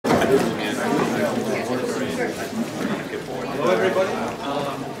Hello, everybody.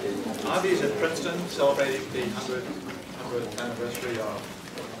 RV's at Princeton celebrating the 100th anniversary of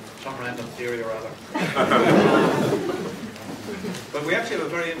some random theory or other. But we actually have a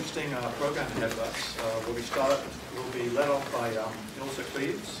very interesting program ahead of us. We'll be led off by Ilse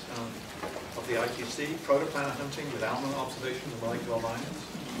Cleeves of the ITC, Protoplanet hunting with ALMA observations of molecular alignments.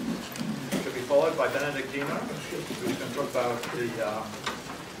 She'll be followed by Benedikt Diemer, who's going to talk about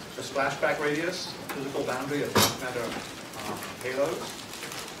the splashback radius, physical boundary of dark matter halos.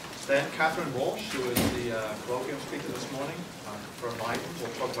 Then Catherine Walsh, who is the colloquium speaker this morning from Leiden,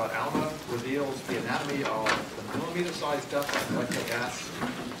 will talk about ALMA, reveals the anatomy of the millimeter-sized dust molecular gas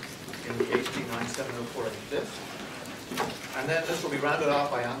in the HT 9704 disk. And then this will be rounded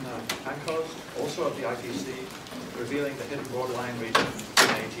off by Pancoast, also of the ITC, revealing the hidden borderline region in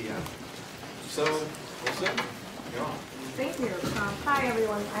ATM. So, Ilse, you're on. Thank you. Hi,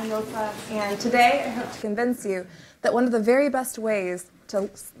 everyone. I'm Ilse, and today I hope to convince you that one of the very best ways to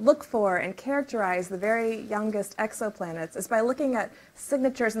look for and characterize the very youngest exoplanets is by looking at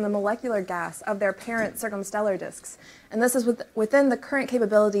signatures in the molecular gas of their parent circumstellar disks. And this is within the current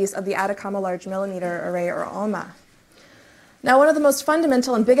capabilities of the Atacama Large Millimeter Array, or ALMA. Now, one of the most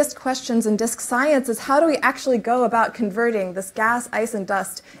fundamental and biggest questions in disk science is how do we actually go about converting this gas, ice, and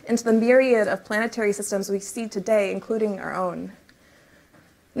dust into the myriad of planetary systems we see today, including our own.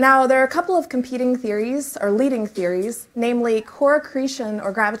 Now, there are a couple of competing theories, or leading theories, namely core accretion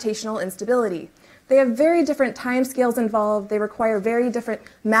or gravitational instability. They have very different timescales involved. They require very different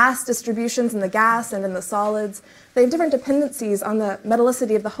mass distributions in the gas and in the solids. They have different dependencies on the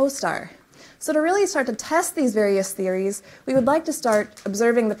metallicity of the host star. So to really start to test these various theories, we would like to start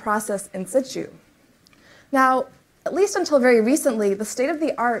observing the process in situ. Now, at least until very recently, the state of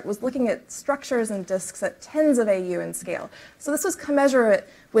the art was looking at structures and disks at tens of AU in scale. So this was commensurate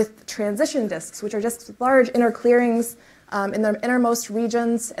with transition disks, which are just large inner clearings in their innermost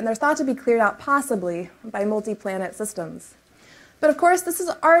regions, and they're thought to be cleared out possibly by multi-planet systems. But of course, this is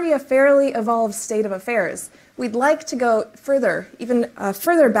already a fairly evolved state of affairs. We'd like to go further, even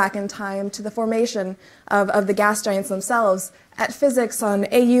further back in time to the formation of the gas giants themselves at physics on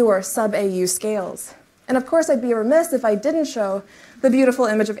AU or sub-AU scales. And of course, I'd be remiss if I didn't show the beautiful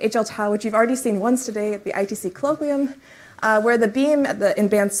image of HL tau, which you've already seen once today at the ITC colloquium, where the beam in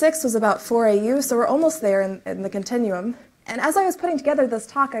band 6 was about 4 AU, so we're almost there in the continuum. And as I was putting together this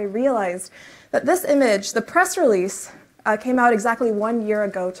talk, I realized that this image, the press release, came out exactly 1 year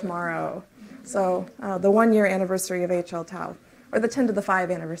ago tomorrow. So the 1 year anniversary of HL tau, or the 10 to the 5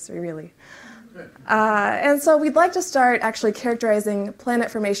 anniversary, really. And so we'd like to start actually characterizing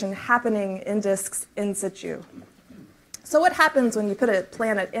planet formation happening in disks in situ. So what happens when you put a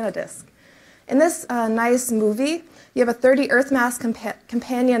planet in a disk? In this nice movie, you have a 30 Earth mass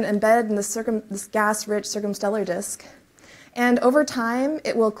companion embedded in this gas-rich circumstellar disk. And over time,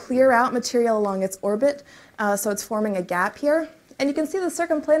 it will clear out material along its orbit, so it's forming a gap here. And you can see the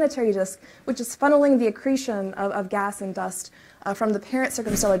circumplanetary disk, which is funneling the accretion of gas and dust from the parent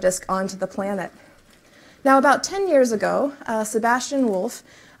circumstellar disk onto the planet. Now, about 10 years ago, Sebastian Wolf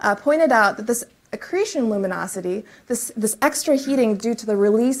pointed out that this accretion luminosity, this extra heating due to the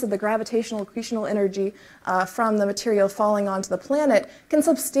release of the gravitational accretional energy from the material falling onto the planet, can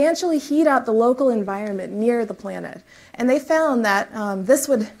substantially heat up the local environment near the planet. And they found that this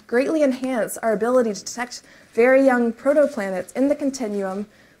would greatly enhance our ability to detect very young protoplanets in the continuum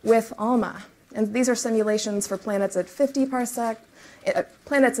with ALMA. And these are simulations for planets at 50 parsec,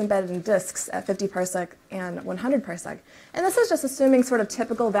 planets embedded in disks at 50 parsec and 100 parsec. And this is just assuming sort of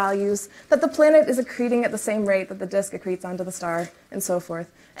typical values, that the planet is accreting at the same rate that the disk accretes onto the star, and so forth.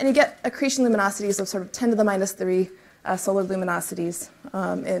 And you get accretion luminosities of sort of 10 to the minus 3 solar luminosities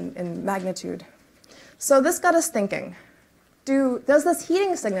in magnitude. So this got us thinking, does this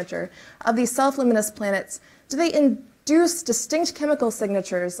heating signature of these self-luminous planets, do they induce distinct chemical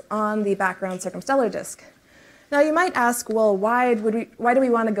signatures on the background circumstellar disk? Now you might ask, well, why do we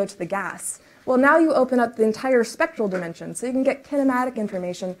want to go to the gas? Well, now you open up the entire spectral dimension, so you can get kinematic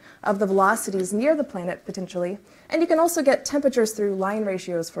information of the velocities near the planet, potentially, and you can also get temperatures through line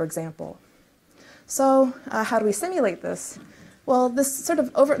ratios, for example. So how do we simulate this? Well, this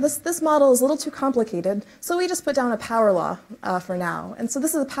model is a little too complicated, so we just put down a power law for now. And so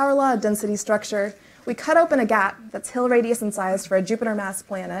this is a power law density structure. We cut open a gap that's Hill radius and size for a Jupiter mass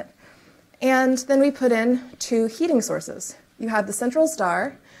planet, and then we put in 2 heating sources. You have the central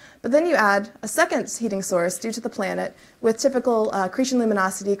star, but then you add a second heating source due to the planet with typical accretion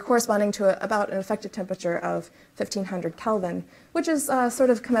luminosity corresponding to about an effective temperature of 1500 Kelvin, which is sort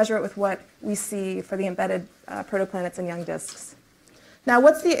of commensurate with what we see for the embedded protoplanets and young disks. Now,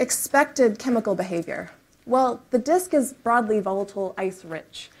 what's the expected chemical behavior? Well, the disk is broadly volatile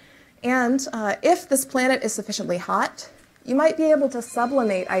ice-rich. And if this planet is sufficiently hot, you might be able to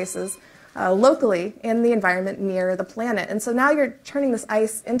sublimate ices locally in the environment near the planet. And so now you're turning this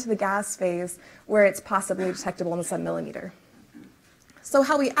ice into the gas phase where it's possibly detectable in the submillimeter. So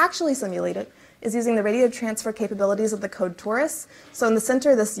how we actually simulate it is using the radiative transfer capabilities of the code torus. So in the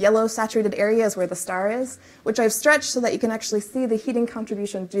center, this yellow saturated area is where the star is, which I've stretched so that you can actually see the heating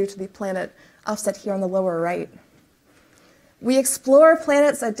contribution due to the planet offset here on the lower right. We explore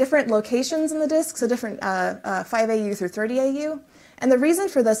planets at different locations in the disk, so different 5 AU through 30 AU. And the reason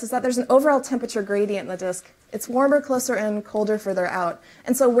for this is that there's an overall temperature gradient in the disk. It's warmer closer in, colder further out.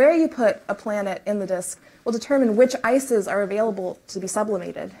 And so where you put a planet in the disk will determine which ices are available to be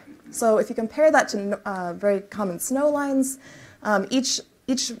sublimated. So if you compare that to very common snow lines, each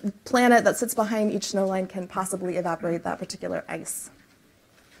planet that sits behind each snow line can possibly evaporate that particular ice.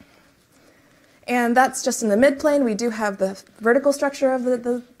 And that's just in the midplane. We do have the vertical structure of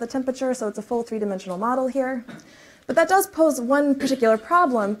the temperature, so it's a full three-dimensional model here. But that does pose one particular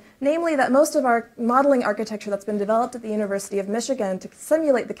problem, namely that most of our modeling architecture that's been developed at the University of Michigan to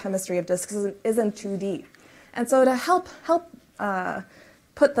simulate the chemistry of disks is in 2D. And so to help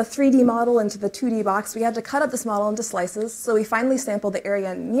put the 3D model into the 2D box, we had to cut up this model into slices. So we finally sampled the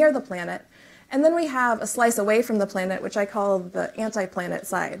area near the planet. And then we have a slice away from the planet, which I call the anti-planet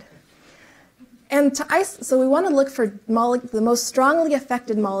side. And so we want to look for the most strongly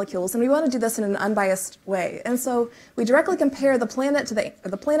affected molecules, and we want to do this in an unbiased way. And so we directly compare the planet to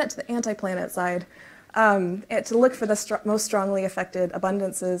the anti-planet side to look for the most strongly affected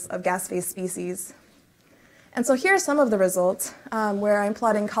abundances of gas phase species. And so here are some of the results where I'm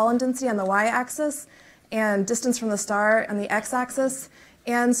plotting column density on the y-axis and distance from the star on the x-axis.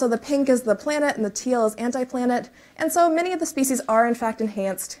 And so the pink is the planet and the teal is anti-planet. And so many of the species are in fact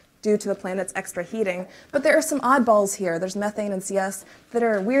enhanced due to the planet's extra heating. But there are some oddballs here. There's methane and CS that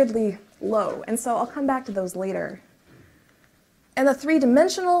are weirdly low. And so I'll come back to those later. And the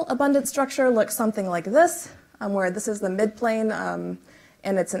three-dimensional abundance structure looks something like this, where this is the midplane,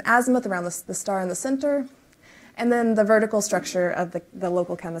 and it's an azimuth around the star in the center. And then the vertical structure of the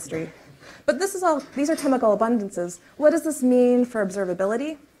local chemistry. But these are chemical abundances. What does this mean for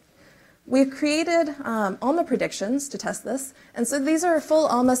observability? We've created ALMA predictions to test this. And so these are full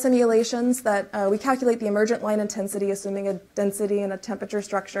ALMA simulations that we calculate the emergent line intensity, assuming a density and a temperature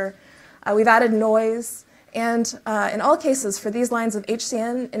structure. We've added noise. And in all cases, for these lines of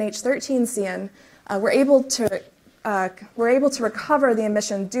HCN and H13CN, we're able to recover the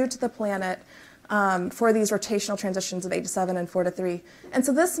emission due to the planet for these rotational transitions of 8 to 7 and 4 to 3. And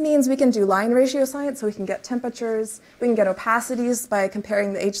so this means we can do line ratio science, so we can get temperatures, we can get opacities by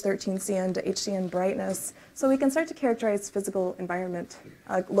comparing the H13CN to HCN brightness, so we can start to characterize physical environment,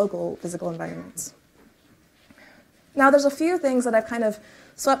 local physical environments. Now there's a few things that I've kind of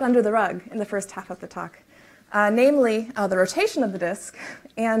swept under the rug in the first half of the talk, namely the rotation of the disk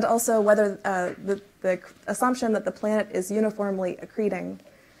and also whether the assumption that the planet is uniformly accreting.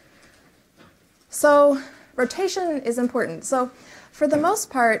 So rotation is important. So for the most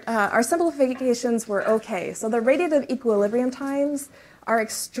part, our simplifications were okay. So the radiative equilibrium times are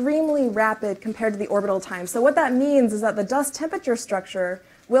extremely rapid compared to the orbital time. So what that means is that the dust temperature structure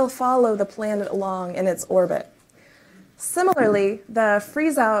will follow the planet along in its orbit. Similarly, the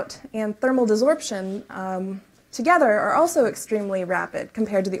freeze-out and thermal desorption together are also extremely rapid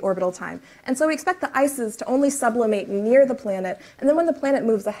compared to the orbital time. And so we expect the ices to only sublimate near the planet, and then when the planet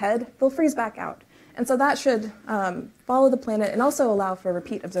moves ahead, they'll freeze back out. And so that should follow the planet and also allow for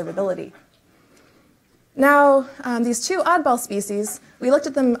repeat observability. Now, these two oddball species, we looked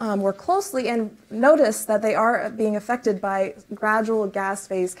at them more closely and noticed that they are being affected by gradual gas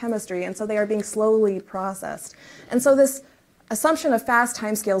phase chemistry, and so they are being slowly processed. And so this assumption of fast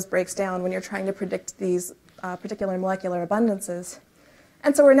timescales breaks down when you're trying to predict these particular molecular abundances.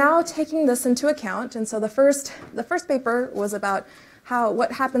 And so we're now taking this into account. And so the first paper was about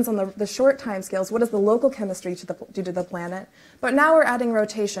what happens on the short timescales, what is the local chemistry due to the planet. But now we're adding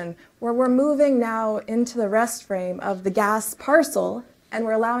rotation, where we're moving now into the rest frame of the gas parcel, and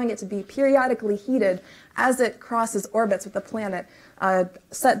we're allowing it to be periodically heated as it crosses orbits with the planet,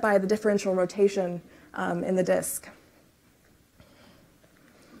 set by the differential rotation in the disk.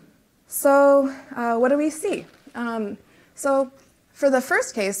 So what do we see? So for the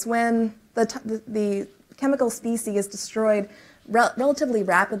first case, when the chemical species is destroyed relatively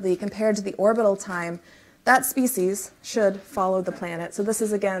rapidly compared to the orbital time, that species should follow the planet. So this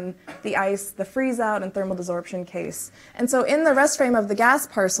is, again, the ice, the freeze-out, and thermal desorption case. And so in the rest frame of the gas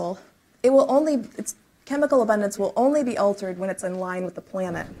parcel, its chemical abundance will only be altered when it's in line with the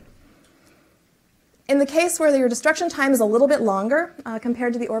planet. In the case where your destruction time is a little bit longer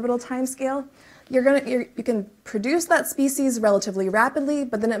compared to the orbital time scale, you can produce that species relatively rapidly,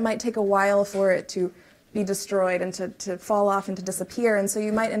 but then it might take a while for it to be destroyed and to fall off and to disappear, and so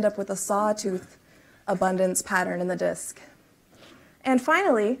you might end up with a sawtooth abundance pattern in the disk. And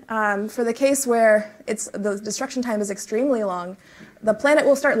finally, for the case where the destruction time is extremely long, the planet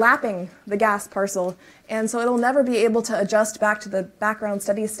will start lapping the gas parcel, and so it'll never be able to adjust back to the background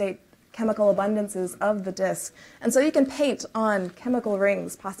steady state chemical abundances of the disk. And so you can paint on chemical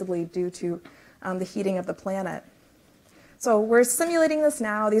rings, possibly due to the heating of the planet. So we're simulating this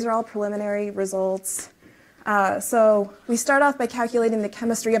now. These are all preliminary results. So we start off by calculating the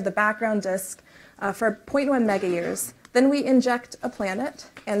chemistry of the background disk for 0.1 megayears. Then we inject a planet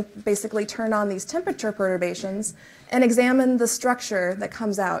and basically turn on these temperature perturbations and examine the structure that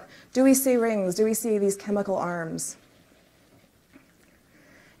comes out. Do we see rings? Do we see these chemical arms?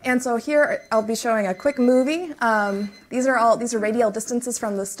 And so here I'll be showing a quick movie. These are radial distances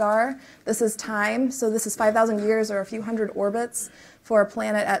from the star. This is time, so this is 5,000 years or a few hundred orbits for a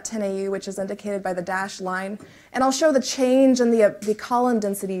planet at 10 AU, which is indicated by the dashed line. And I'll show the change in the column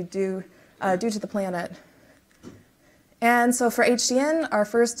density due to the planet. And so for HDN, our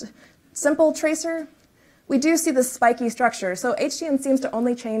first simple tracer, we do see this spiky structure. So HDN seems to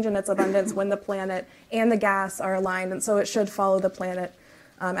only change in its abundance when the planet and the gas are aligned, and so it should follow the planet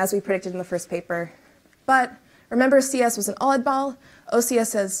as we predicted in the first paper. But remember, CS was an oddball,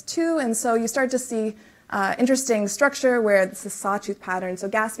 OCS is 2, and so you start to see interesting structure where this is sawtooth pattern. So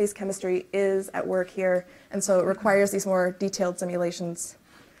gas phase chemistry is at work here, and so it requires these more detailed simulations.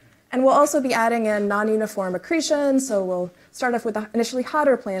 And we'll also be adding in non-uniform accretion, so we'll start off with an initially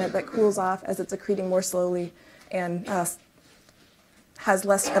hotter planet that cools off as it's accreting more slowly and has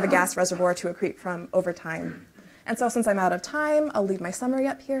less of a gas reservoir to accrete from over time. And so since I'm out of time, I'll leave my summary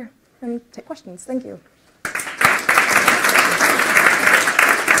up here and take questions. Thank you.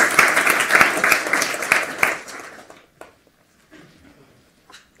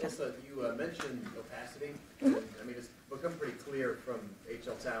 Ilse, you mentioned opacity. I mean, it's become pretty clear from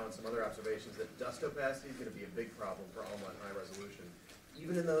HL Tau and some other observations that dust opacity is going to be a big problem for ALMA and high resolution.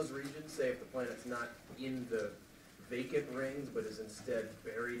 Even in those regions, say if the planet's not in the vacant rings, but is instead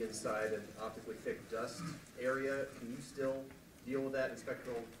buried inside an optically thick dust area, can you still deal with that in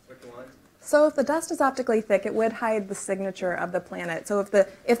spectral lines? So if the dust is optically thick, it would hide the signature of the planet. So if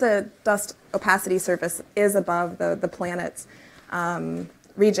the dust opacity surface is above the planet's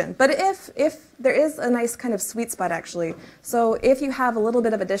region. But if there is a nice kind of sweet spot, actually. So if you have a little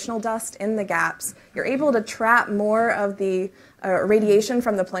bit of additional dust in the gaps, you're able to trap more of the radiation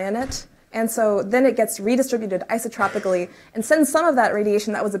from the planet. And so then it gets redistributed isotropically and sends some of that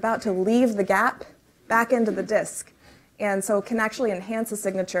radiation that was about to leave the gap back into the disk. And so it can actually enhance the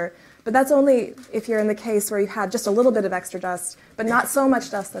signature. But that's only if you're in the case where you had just a little bit of extra dust, but not so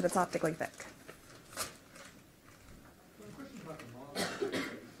much dust that it's optically thick.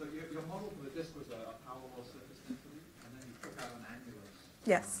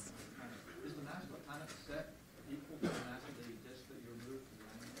 Yes. Is the mass of the planet set equal to the mass of the disk that you removed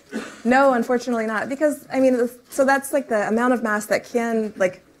from the annulus? No, unfortunately not. Because, I mean, so that's like the amount of mass that can,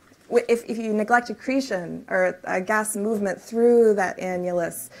 like, if you neglect accretion or a gas movement through that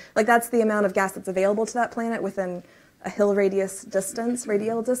annulus, like that's the amount of gas that's available to that planet within a Hill radius distance,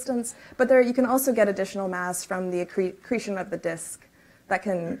 radial distance. But there you can also get additional mass from the accretion of the disk that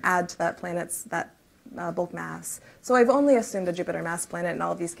can add to that planet's, bulk mass. So I've only assumed a Jupiter mass planet in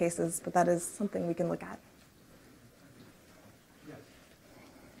all of these cases, but that is something we can look at. Yes.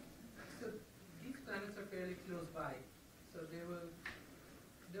 So these planets are fairly close by, so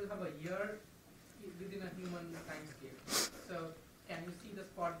they'll have a year within a human timescale. So can you see the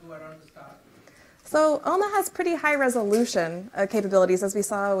spot go around the star? So ALMA has pretty high resolution capabilities, as we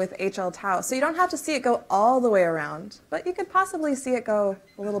saw with HL Tau. So you don't have to see it go all the way around, but you could possibly see it go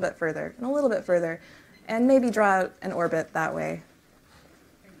a little bit further and a little bit further, and maybe draw out an orbit that way.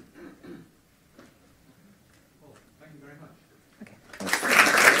 Well, thank you very much. Okay.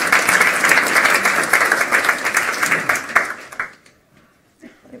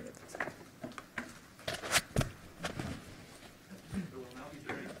 So we'll now be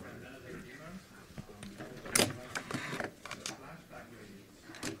hearing from Benedikt Diemer, Splashback radius,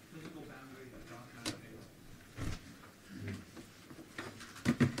 physical boundary of dark matter halo.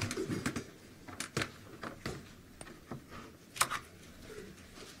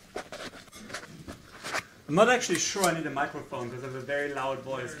 I'm not actually sure I need a microphone because I have a very loud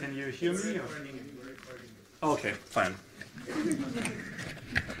voice. Can you hear me? Or? Okay, fine.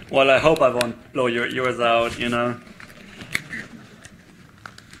 Well, I hope I won't blow yours out, you know.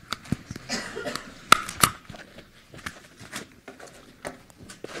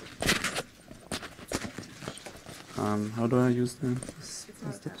 How do I use the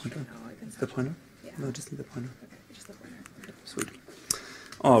pointer? The pointer? Yeah. No, just need the pointer. Okay, just the pointer. Okay, sweet.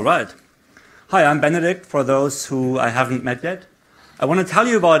 All right. Hi, I'm Benedikt, for those who I haven't met yet. I want to tell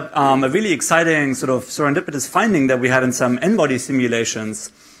you about a really exciting sort of serendipitous finding that we had in some N-body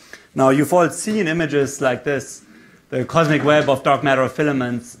simulations. Now, you've all seen images like this, the cosmic web of dark matter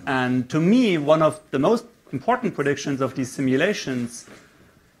filaments. And to me, one of the most important predictions of these simulations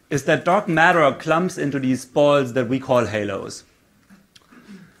is that dark matter clumps into these balls that we call halos.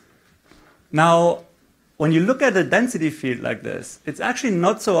 Now, when you look at a density field like this, it's actually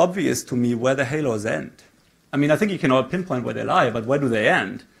not so obvious to me where the halos end. I mean, I think you can all pinpoint where they lie, but where do they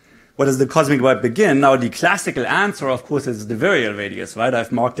end? Where does the cosmic web begin? Now, the classical answer, of course, is the virial radius, right?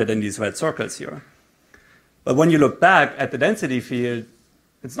 I've marked it in these red circles here. But when you look back at the density field,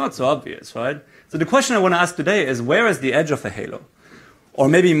 it's not so obvious, right? So the question I want to ask today is, where is the edge of a halo? Or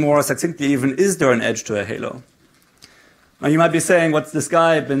maybe more succinctly even, is there an edge to a halo? Now you might be saying, what's this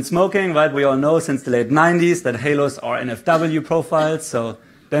guy been smoking, right? We all know since the late 90s that halos are NFW profiles. So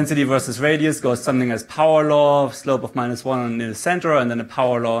density versus radius goes something as power law, slope of -1 in the center, and then a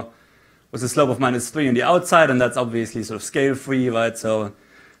power law with a slope of -3 on the outside. And that's obviously sort of scale free, right? So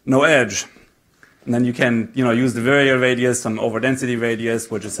no edge. And then you can, use the virial radius, some overdensity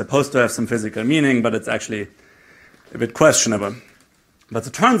radius, which is supposed to have some physical meaning, but it's actually a bit questionable. But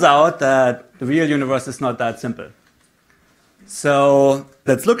it turns out that the real universe is not that simple. So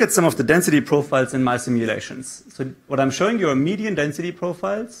let's look at some of the density profiles in my simulations. So what I'm showing you are median density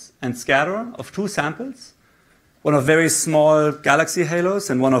profiles and scatter of two samples, one of very small galaxy halos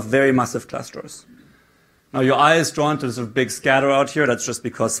and one of very massive clusters. Now your eye is drawn to the sort of big scatter out here. That's just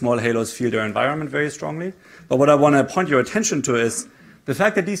because small halos feel their environment very strongly. But what I want to point your attention to is the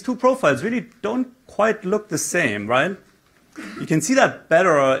fact that these two profiles really don't quite look the same, right? You can see that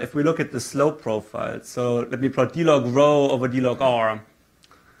better if we look at the slope profile. So let me plot d log rho over d log r.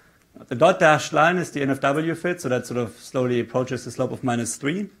 The dot dashed line is the NFW fit, so that sort of slowly approaches the slope of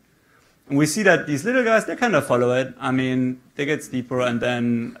 -3. And we see that these little guys, they kind of follow it. I mean, they get steeper, and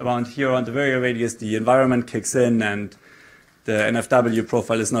then around here on the virial radius, the environment kicks in, and the NFW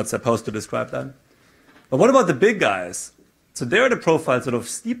profile is not supposed to describe that. But what about the big guys? So there the profile sort of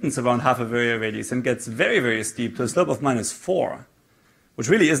steepens around half a virial radius and gets very, very steep to a slope of -4, which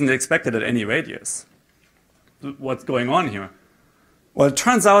really isn't expected at any radius. What's going on here? Well, it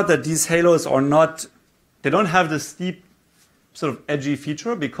turns out that these halos are not, they don't have this steep sort of edgy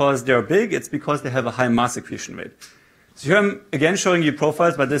feature because they're big. It's because they have a high mass accretion rate. So here I'm again showing you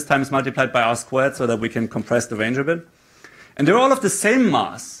profiles, but this time it's multiplied by r² so that we can compress the range a bit. And they're all of the same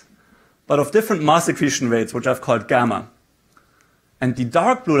mass, but of different mass accretion rates, which I've called gamma. And the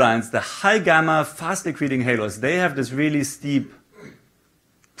dark blue lines, the high gamma, fast accreting halos, they have this really steep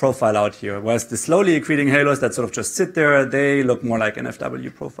profile out here. Whereas the slowly accreting halos that sort of just sit there, they look more like NFW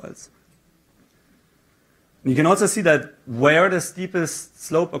profiles. And you can also see that where the steepest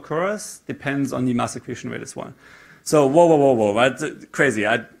slope occurs depends on the mass accretion rate as well. So whoa, right? Crazy.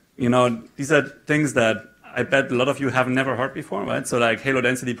 These are things that I bet a lot of you have never heard before, right? So like halo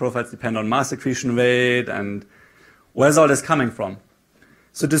density profiles depend on mass accretion rate, and where's all this coming from?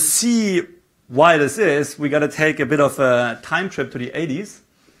 So to see why this is, we got to take a bit of a time trip to the 80s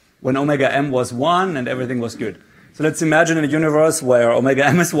when omega m was 1 and everything was good. So let's imagine a universe where omega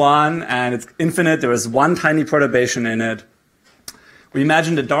m is 1 and it's infinite. There is one tiny perturbation in it. We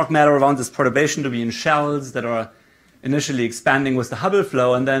imagine the dark matter around this perturbation to be in shells that are initially expanding with the Hubble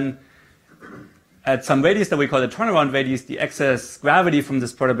flow, and then at some radius that we call the turnaround radius, the excess gravity from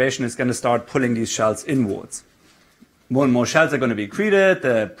this perturbation is going to start pulling these shells inwards. More and more shells are going to be accreted,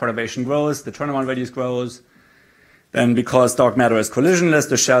 the perturbation grows, the turnaround radius grows. Then because dark matter is collisionless,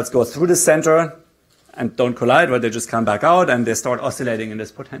 the shells go through the center and don't collide, but they just come back out and they start oscillating in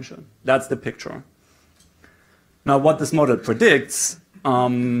this potential. That's the picture. Now what this model predicts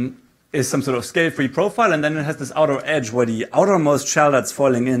is some sort of scale-free profile, and then it has this outer edge where the outermost shell that's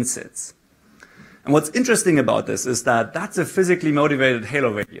falling in sits. And what's interesting about this is that that's a physically motivated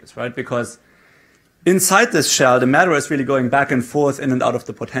halo radius, right? Because inside this shell, the matter is really going back and forth in and out of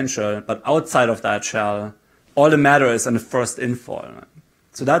the potential, but outside of that shell, all the matter is on the first infall.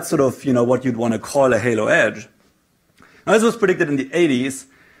 So that's sort of, what you'd want to call a halo edge. Now, this was predicted in the 80s,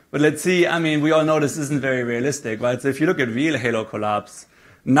 but let's see, we all know this isn't very realistic, right? So if you look at real halo collapse,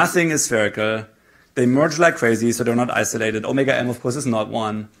 nothing is spherical. They merge like crazy, so they're not isolated. Omega m, of course, is not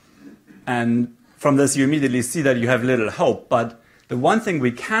 1. And from this, you immediately see that you have little hope, but the one thing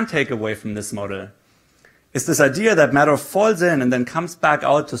we can take away from this model is this idea that matter falls in and then comes back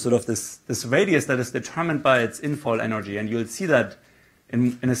out to sort of this radius that is determined by its infall energy. And you'll see that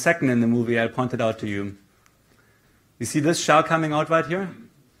in a second in the movie. I'll point it out to you. You see this shell coming out right here?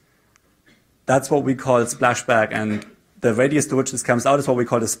 That's what we call splashback, and the radius to which this comes out is what we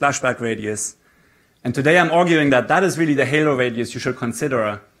call the splashback radius. And today I'm arguing that that is really the halo radius you should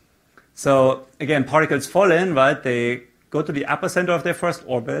consider. So again, particles fall in, right? They go to the epicenter of their first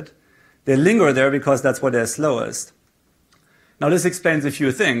orbit. They linger there because that's where they're slowest. Now this explains a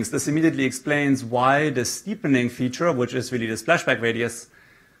few things. This immediately explains why the steepening feature, which is really the splashback radius,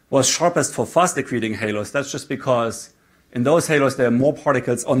 was sharpest for fast accreting halos. That's just because in those halos there are more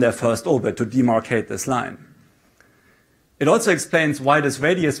particles on their first orbit to demarcate this line. It also explains why this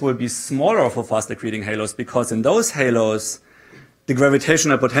radius will be smaller for fast accreting halos, because in those halos the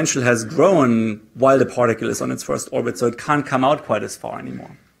gravitational potential has grown while the particle is on its first orbit, so it can't come out quite as far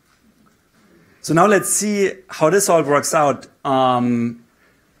anymore. So now let's see how this all works out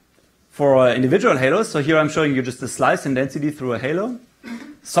for individual halos. So here I'm showing you just a slice in density through a halo.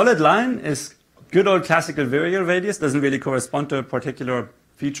 Solid line is good old classical virial radius, doesn't really correspond to a particular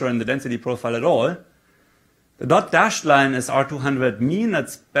feature in the density profile at all. The dot dashed line is R200 mean,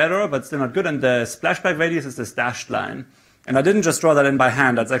 that's better, but still not good. And the splashback radius is this dashed line. And I didn't just draw that in by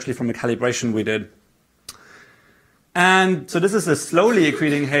hand, that's actually from a calibration we did. And so this is a slowly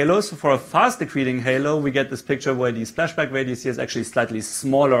accreting halo. So for a fast accreting halo, we get this picture where the splashback radius here is actually slightly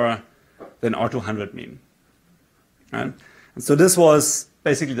smaller than R200 mean. Right? And so this was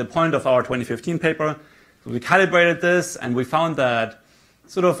basically the point of our 2015 paper. So we calibrated this, and we found that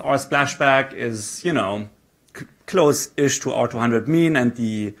sort of our splashback is, you know, close-ish to R200 mean, and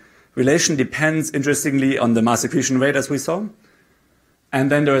the relation depends, interestingly, on the mass accretion rate, as we saw.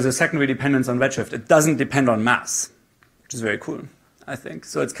 And then there is a secondary dependence on redshift. It doesn't depend on mass, which is very cool, I think.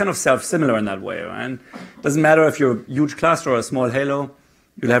 So it's kind of self-similar in that way. Right? It doesn't matter if you're a huge cluster or a small halo,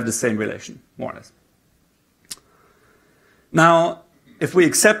 you'll have the same relation, more or less. Now, if we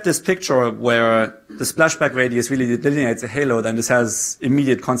accept this picture where the splashback radius really delineates a halo, then this has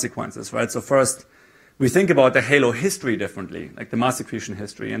immediate consequences, right? So first, we think about the halo history differently, like the mass accretion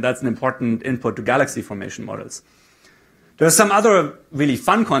history, and that's an important input to galaxy formation models. There are some other really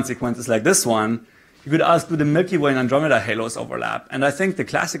fun consequences like this one. You could ask, do the Milky Way and Andromeda halos overlap? And I think the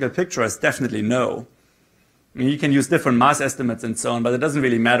classical picture is definitely no. I mean, you can use different mass estimates and so on, but it doesn't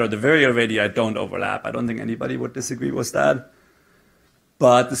really matter. The virial radii don't overlap. I don't think anybody would disagree with that.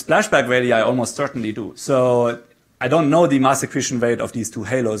 But the splashback radii almost certainly do. So I don't know the mass accretion rate of these two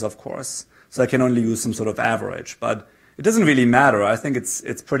halos, of course. So I can only use some sort of average. But it doesn't really matter. I think it's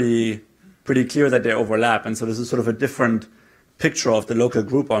pretty clear that they overlap. And so this is sort of a different picture of the local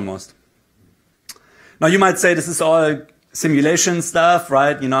group almost. Now you might say this is all simulation stuff,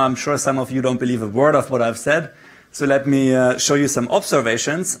 right? You know, I'm sure some of you don't believe a word of what I've said. So let me show you some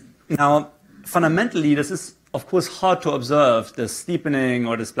observations. Now, fundamentally, this is, of course, hard to observe, the steepening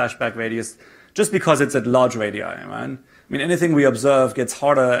or the splashback radius, just because it's at large radii, right? I mean, anything we observe gets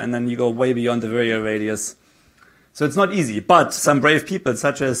harder, and then you go way beyond the virial radius. So it's not easy. But some brave people,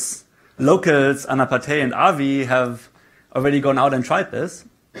 such as locals, Anna Patey and Avi, have already gone out and tried this.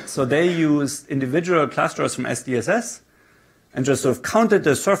 So they used individual clusters from SDSS and just sort of counted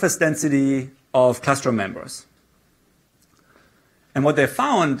the surface density of cluster members. And what they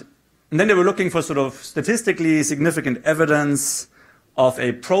found, and then they were looking for sort of statistically significant evidence of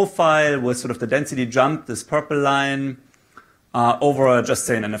a profile with sort of the density jump, this purple line, over just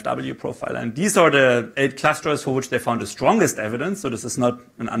say an NFW profile. And these are the 8 clusters for which they found the strongest evidence. So this is not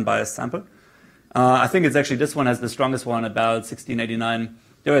an unbiased sample. I think it's actually this one has the strongest one, about 1689.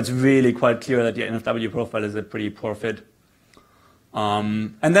 There it's really quite clear that the NFW profile is a pretty poor fit.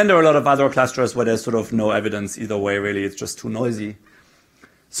 And then there are a lot of other clusters where there's sort of no evidence either way, really. It's just too noisy.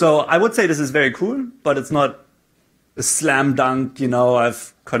 So I would say this is very cool, but it's not a slam dunk, you know,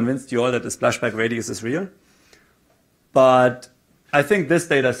 I've convinced you all that the splashback radius is real. But I think this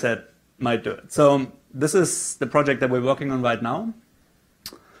data set might do it. So this is the project that we're working on right now.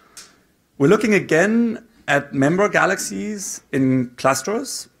 We're looking again at member galaxies in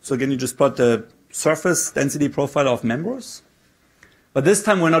clusters. So again, you just plot the surface density profile of members. But this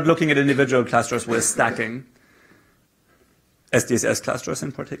time we're not looking at individual clusters, we're stacking SDSS clusters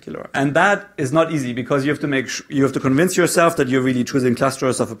in particular. And that is not easy because you have to convince yourself that you're really choosing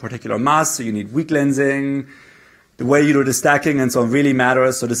clusters of a particular mass, so you need weak lensing. The way you do the stacking and so on really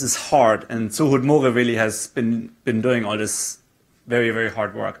matters, so this is hard. And Suhud More really has been doing all this very, very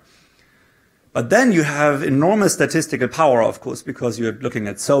hard work. But then you have enormous statistical power, of course, because you're looking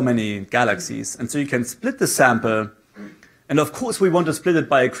at so many galaxies. And so you can split the sample And of course, we want to split it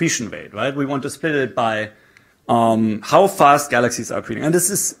by accretion rate, right? We want to split it by how fast galaxies are accreting. And this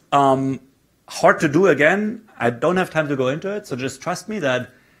is hard to do again. I don't have time to go into it, so just trust me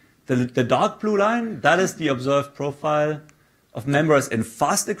that the dark blue line, that is the observed profile of members in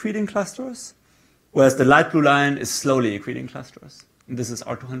fast accreting clusters, whereas the light blue line is slowly accreting clusters. And this is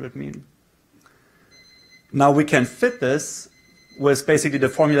R200 mean. Now we can fit this with basically the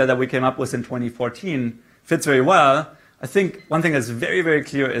formula that we came up with in 2014. Fits very well. I think one thing that's very, very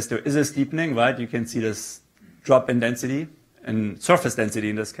clear is there is a steepening, right? You can see this drop in density, and surface density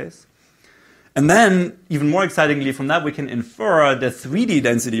in this case. And then, even more excitingly from that, we can infer the 3D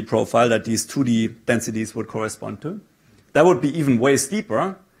density profile that these 2D densities would correspond to. That would be even way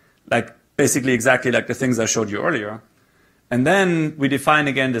steeper, like basically exactly like the things I showed you earlier. And then we define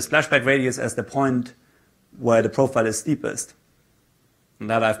again the splashback radius as the point where the profile is steepest. And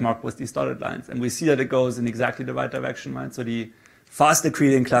that I've marked with these dotted lines. And we see that it goes in exactly the right direction, right? So the fast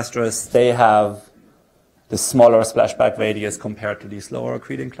accreting clusters, they have the smaller splashback radius compared to these lower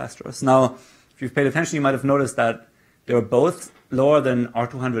accreting clusters. Now, if you've paid attention, you might have noticed that they're both lower than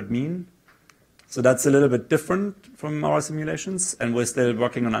R200 mean. So that's a little bit different from our simulations, and we're still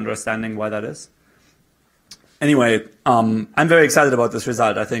working on understanding why that is. Anyway, I'm very excited about this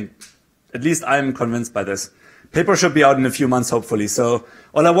result. I think, at least I'm convinced by this. Paper should be out in a few months, hopefully. So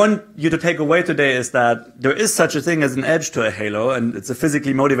all I want you to take away today is that there is such a thing as an edge to a halo, and it's a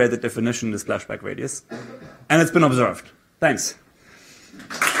physically motivated definition, the splashback radius. And it's been observed. Thanks.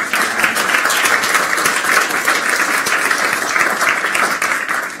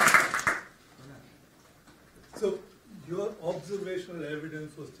 So your observational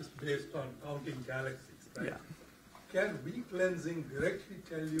evidence was just based on counting galaxies, right? Yeah. Can recleansing directly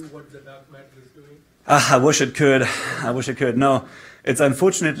tell you what the dark matter is doing? I wish it could. I wish it could. No, it's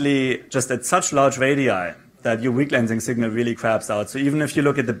unfortunately just at such large radii that your weak lensing signal really craps out. So even if you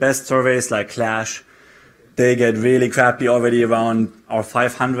look at the best surveys like Clash, they get really crappy already around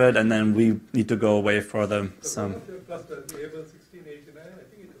R500, and then we need to go way further. So one of your clusters, the Able 1689, I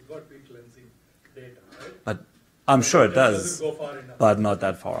think it has got recleansing data, right? But I'm sure it does, doesn't go far enough. but not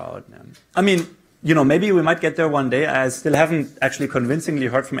that far out. Yeah. I mean, you know, maybe we might get there one day. I still haven't actually convincingly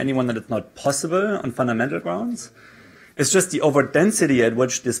heard from anyone that it's not possible on fundamental grounds. It's just the overdensity at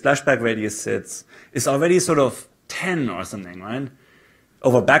which the splashback radius sits is already sort of 10 or something, right?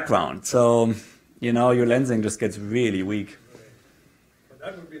 Over background. So, you know, your lensing just gets really weak. But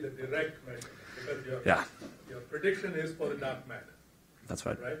that would be the direct measure, because your prediction is for the dark matter. That's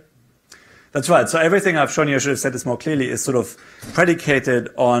right. Right? That's right. So everything I've shown you, I should have said this more clearly, is sort of predicated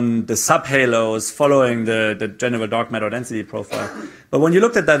on the subhalos following the general dark matter density profile. But when you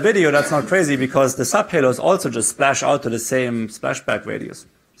looked at that video, that's not crazy, because the subhalos also just splash out to the same splashback radius.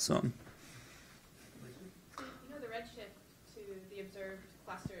 So. You know the redshift to the observed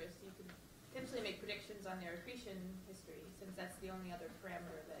clusters, you can potentially make predictions on their accretion history, since that's the only other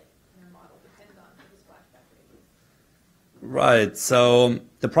parameter that your model depends on for the splashback radius. Right. So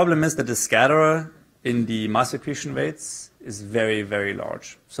the problem is that the scatter in the mass accretion rates is very, very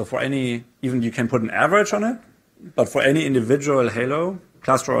large. So for any, even you can put an average on it, but for any individual halo,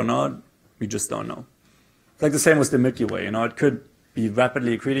 cluster or not, we just don't know. It's like the same with the Milky Way. You know, it could be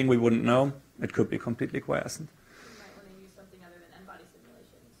rapidly accreting, we wouldn't know. It could be completely quiescent. You might want to use something other than n-body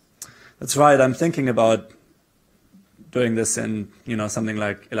simulations. That's right. I'm thinking about doing this in, you know, something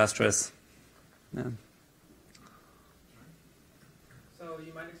like Illustris. Yeah. So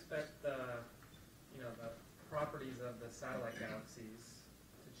you might expect the, you know, the properties of the satellite galaxies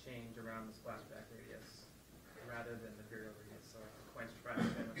to change around the splashback radius rather than the virial radius, so like the quench fraction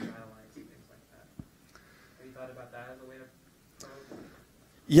of satellites and things like that. Have you thought about that as a way to probe?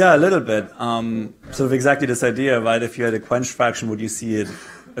 Yeah, a little bit. Sort of exactly this idea, right? If you had a quench fraction, would you see it,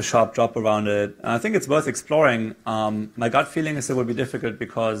 a sharp drop around it? And I think it's worth exploring. My gut feeling is it would be difficult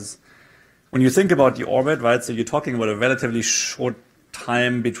because when you think about the orbit, right, so you're talking about a relatively short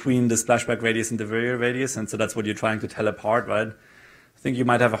time between the splashback radius and the virial radius, and so that's what you're trying to tell apart, right? I think you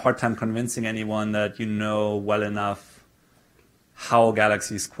might have a hard time convincing anyone that you know well enough how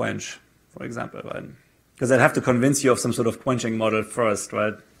galaxies quench, for example, right? Because I'd have to convince you of some sort of quenching model first,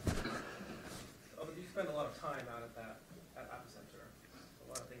 right? Oh, but you spend a lot of time out at that epicenter. A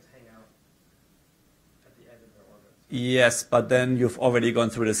lot of things hang out at the edge of their orbit. Yes, but then you've already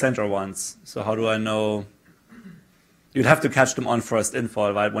gone through the center once. So how do I know? You'd have to catch them on first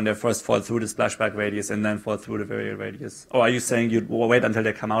infall, right? When they first fall through the splashback radius and then fall through the virial radius. Or are you saying you'd wait until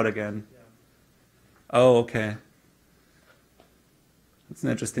they come out again? Yeah. Oh, okay. That's an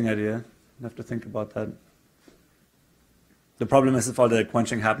interesting idea. I have to think about that. The problem is if all the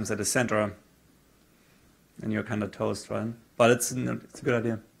quenching happens at the center, and you're kind of toast, right? But it's a good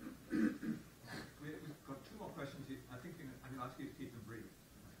idea. We've got two more questions. I think I'm going to ask you to keep them brief.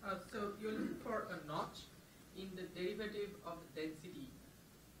 So you're looking for a notch in the derivative of the density.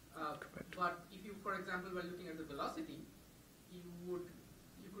 But if you, for example, were looking at the velocity, you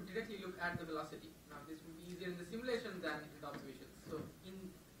could directly look at the velocity. Now this would be easier in the simulation than in the observations. So in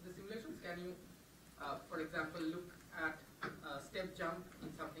the simulations, can you, for example, look at a step jump in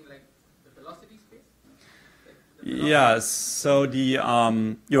something like the velocity space? Yeah, so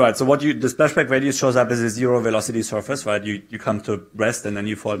you're right. So what the splashback radius shows up as a zero velocity surface, right? You come to rest and then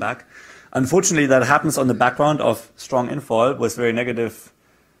you fall back. Unfortunately, that happens on the background of strong infall with very negative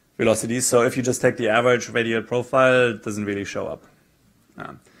velocities. So if you just take the average radial profile, it doesn't really show up.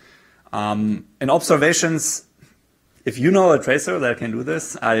 In observations, if you know a tracer that can do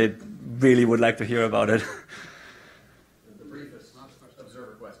this, I really would like to hear about it. The briefest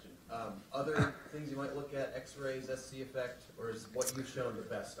observer question. Other things you might look at, X-rays, SC effect, or is what you've shown the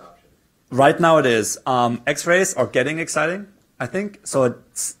best option? Right now it is. X-rays are getting exciting, I think. So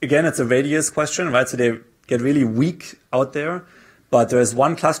it's a radius question, right? So they get really weak out there. But there is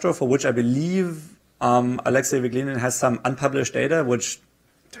one cluster for which I believe Alexei Viglinin has some unpublished data, which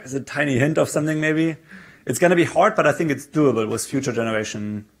there's a tiny hint of something maybe. It's going to be hard, but I think it's doable with future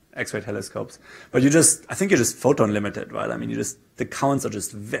generation X-ray telescopes. But I think you're just photon limited, right? I mean, the counts are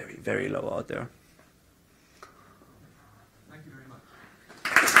just very, very low out there. Thank you very much.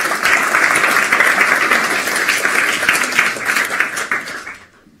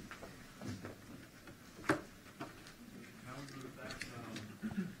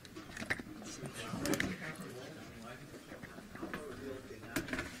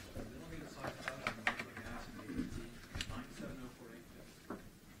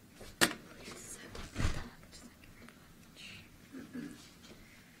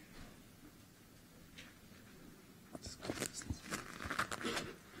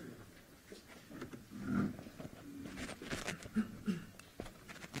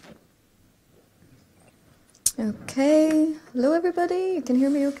 Okay, hello everybody, you can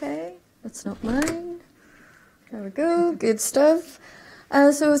hear me okay? That's not mine. There we go, good stuff.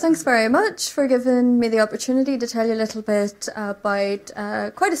 So thanks very much for giving me the opportunity to tell you a little bit about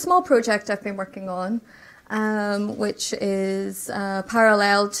quite a small project I've been working on, which is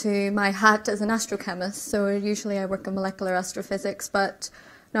parallel to my hat as an astrochemist. So usually I work in molecular astrophysics, but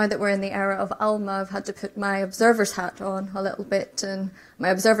now that we're in the era of ALMA, I've had to put my observer's hat on a little bit, and my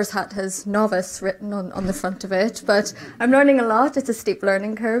observer's hat has novice written on the front of it, but I'm learning a lot. It's a steep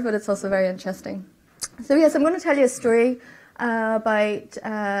learning curve, but it's also very interesting. So yes, I'm going to tell you a story about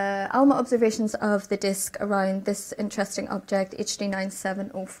ALMA observations of the disk around this interesting object, HD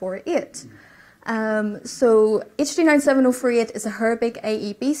 97048. So HD 97048 is a Herbig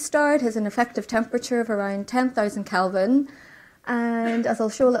AEB star. It has an effective temperature of around 10,000 Kelvin. And as I'll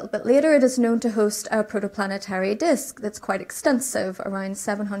show a little bit later, it is known to host a protoplanetary disk that's quite extensive, around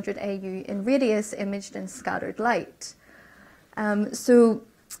 700 AU in radius, imaged in scattered light. So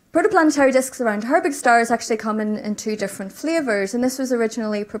protoplanetary disks around Herbig stars actually come in two different flavours, and this was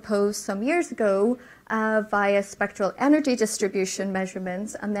originally proposed some years ago via spectral energy distribution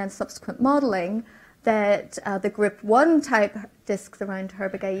measurements and then subsequent modelling, that the group 1 type disks around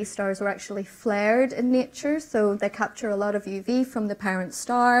Herbig IE stars were actually flared in nature, so they capture a lot of UV from the parent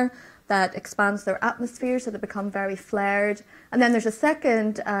star that expands their atmosphere, so they become very flared. And then there's a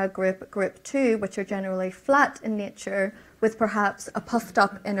second group 2, which are generally flat in nature, with perhaps a puffed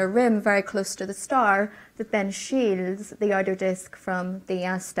up inner rim very close to the star that then shields the outer disk from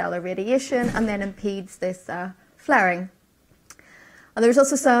the stellar radiation and then impedes this flaring. And there was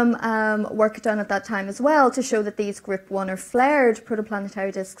also some work done at that time as well to show that these group 1 or flared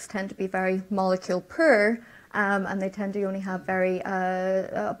protoplanetary disks tend to be very molecule poor, and they tend to only have very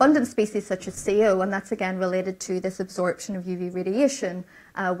abundant species such as CO, and that's again related to this absorption of UV radiation,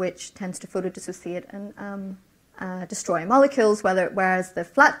 which tends to photodissociate and destroy molecules, whereas the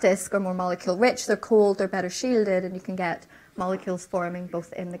flat disk are more molecule rich, they're cold, they're better shielded, and you can get molecules forming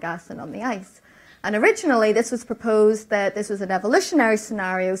both in the gas and on the ice. And originally, this was proposed that this was an evolutionary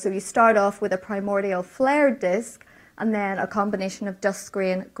scenario, so you start off with a primordial flared disk, and then a combination of dust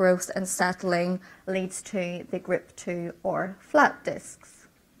grain growth and settling leads to the group 2 or flat disks.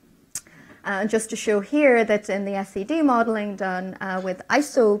 And just to show here that in the SED modelling done with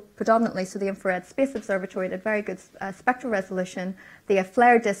ISO predominantly, so the Infrared Space Observatory had very good spectral resolution, the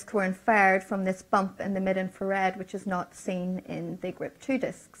flared disks were inferred from this bump in the mid-infrared, which is not seen in the group 2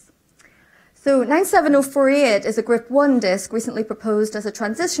 disks. So 97048 is a group 1 disk recently proposed as a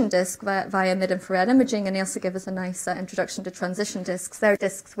transition disk via mid-infrared imaging, and Ilse gave us a nice introduction to transition disks. They're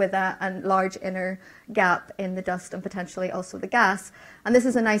disks with a large inner gap in the dust and potentially also the gas. And this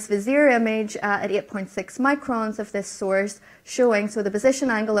is a nice Vizier image at 8.6 microns of this source, showing, so the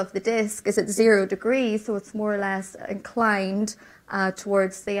position angle of the disk is at 0 degrees, so it's more or less inclined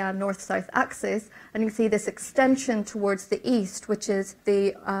towards the north-south axis, and you can see this extension towards the east, which is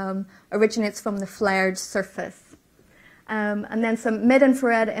originates from the flared surface. And then some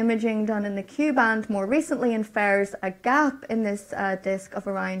mid-infrared imaging done in the Q-band more recently infers a gap in this disk of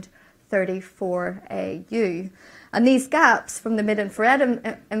around 34 AU. And these gaps from the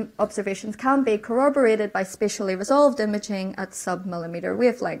mid-infrared observations can be corroborated by spatially resolved imaging at sub-millimeter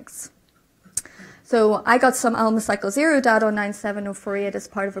wavelengths. So I got some ALMA cycle 0 data on 97048 as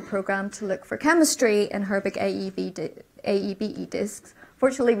part of a program to look for chemistry in Herbig AEBE disks.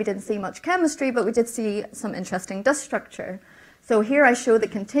 Fortunately, we didn't see much chemistry, but we did see some interesting dust structure. So here I show the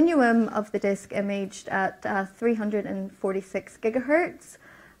continuum of the disk imaged at 346 gigahertz.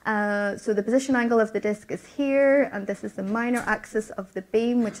 So the position angle of the disk is here, and this is the minor axis of the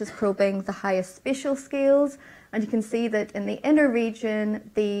beam, which is probing the highest spatial scales. And you can see that in the inner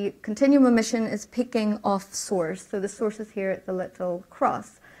region, the continuum emission is peaking off source. So the source is here at the little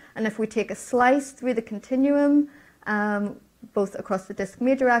cross. And if we take a slice through the continuum, both across the disk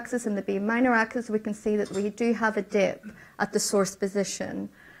major axis and the beam minor axis, we can see that we do have a dip at the source position.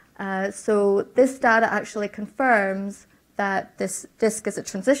 So this data actually confirms that this disk is a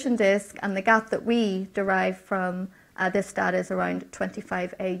transition disk, and the gap that we derive from this data is around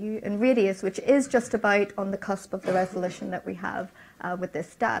 25 AU in radius, which is just about on the cusp of the resolution that we have with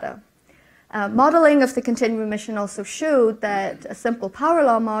this data. Modelling of the continuum emission also showed that a simple power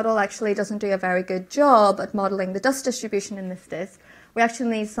law model actually doesn't do a very good job at modelling the dust distribution in this disk. We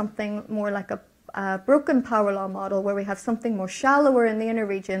actually need something more like a broken power law model, where we have something more shallower in the inner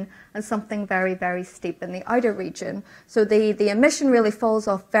region and something very, very steep in the outer region. So the emission really falls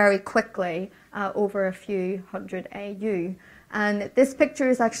off very quickly over a few hundred AU. And this picture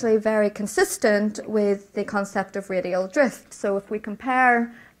is actually very consistent with the concept of radial drift. So if we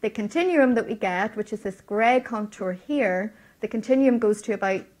compare the continuum that we get, which is this grey contour here, the continuum goes to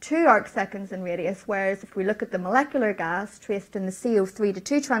about 2 arc seconds in radius, whereas if we look at the molecular gas traced in the CO3 to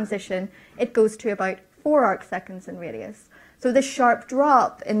 2 transition, it goes to about 4 arc seconds in radius. So this sharp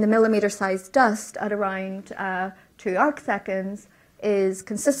drop in the millimeter-sized dust at around 2 arc seconds is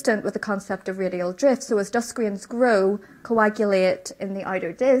consistent with the concept of radial drift. So as dust grains grow, coagulate in the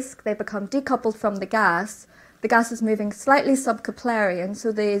outer disk, they become decoupled from the gas. The gas is moving slightly subcapillarian,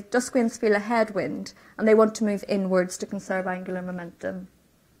 so the dust grains feel a headwind, and they want to move inwards to conserve angular momentum.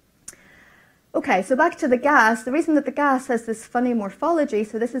 Okay, so back to the gas. The reason that the gas has this funny morphology,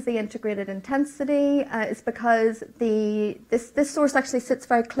 so this is the integrated intensity, is because this source actually sits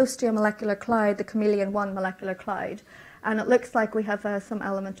very close to a molecular cloud, the chameleon-1 molecular cloud. And it looks like we have some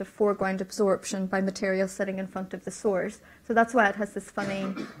element of foreground absorption by material sitting in front of the source. So that's why it has this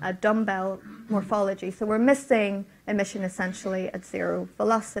funny dumbbell morphology. So we're missing emission essentially at 0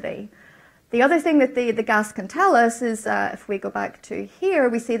 velocity. The other thing that the gas can tell us is, if we go back to here,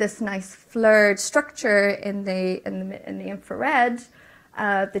 we see this nice flared structure in the infrared.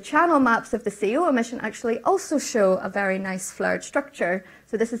 The channel maps of the CO emission actually also show a very nice flared structure.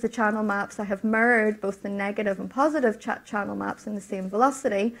 So this is the channel maps. I have mirrored both the negative and positive channel maps in the same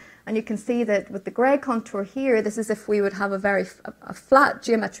velocity. And you can see that with the grey contour here, this is if we would have a flat,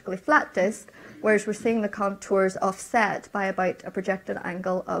 geometrically flat disk, whereas we're seeing the contours offset by about a projected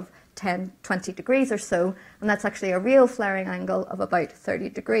angle of 10, 20 degrees or so. And that's actually a real flaring angle of about 30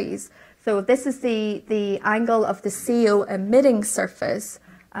 degrees. So this is the angle of the CO emitting surface,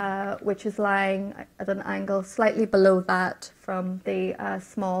 which is lying at an angle slightly below that from the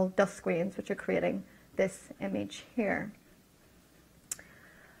small dust grains, which are creating this image here.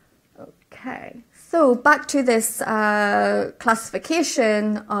 Okay, so back to this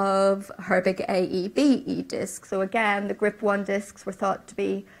classification of Herbig AEBE disks. So again, the group 1 disks were thought to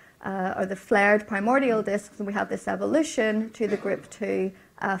be, or the flared primordial disks, and we have this evolution to the group 2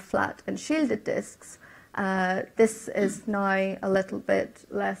 flat and shielded disks. This is now a little bit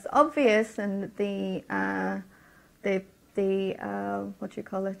less obvious, and the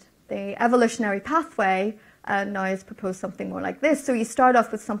evolutionary pathway now has proposed something more like this. So you start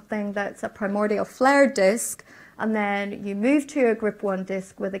off with something that's a primordial flared disk, and then you move to a group 1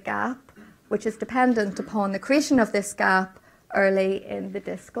 disk with a gap, which is dependent upon the creation of this gap early in the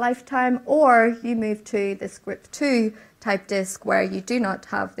disk lifetime, or you move to this group 2 type disk where you do not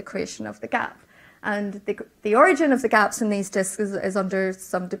have the creation of the gap. And the origin of the gaps in these disks is under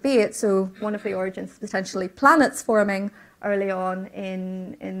some debate. So one of the origins is potentially planets forming early on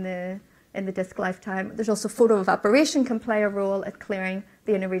in the disk lifetime. There's also photoevaporation can play a role at clearing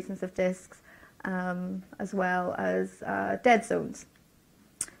the inner regions of disks, as well as dead zones.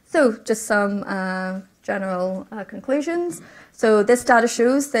 So just some general conclusions. So this data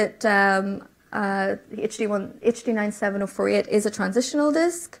shows that HD97048 is a transitional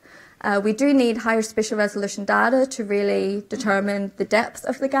disk. We do need higher spatial resolution data to really determine the depth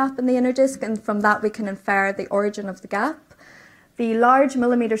of the gap in the inner disk, and from that we can infer the origin of the gap. The large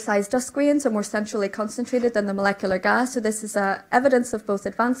millimeter-sized dust grains are more centrally concentrated than the molecular gas, so this is evidence of both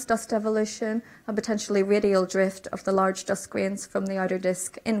advanced dust evolution and potentially radial drift of the large dust grains from the outer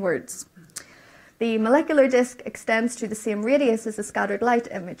disk inwards. The molecular disk extends to the same radius as the scattered light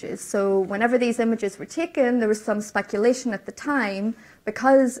images, so whenever these images were taken, there was some speculation at the time,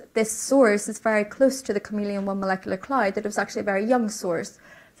 because this source is very close to the Chameleon-1 molecular cloud, that it was actually a very young source,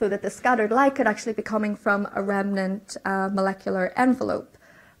 so that the scattered light could actually be coming from a remnant molecular envelope.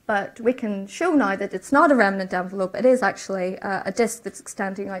 But we can show now that it's not a remnant envelope, it is actually a disk that's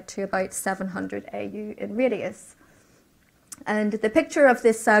extending out to about 700 AU in radius. And the picture of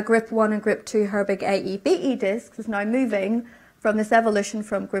this group 1 and group 2 Herbig AE-BE disks is now moving from this evolution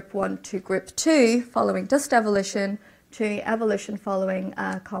from group 1 to group 2 following dust evolution to evolution following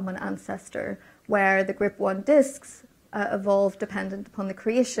a common ancestor, where the group 1 disks evolved dependent upon the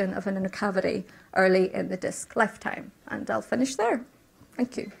creation of an inner cavity early in the disk lifetime. And I'll finish there.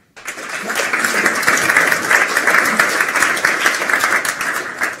 Thank you.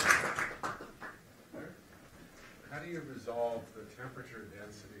 How do you resolve the temperature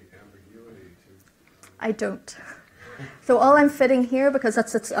density ambiguity to... I don't. So all I'm fitting here, because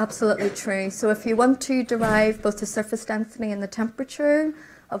that's absolutely true. So if you want to derive both the surface density and the temperature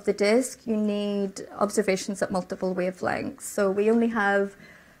of the disk, you need observations at multiple wavelengths. So we only have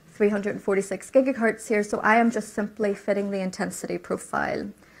 346 gigahertz here, so I am just simply fitting the intensity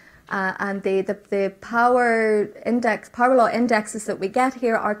profile. And the power law indexes that we get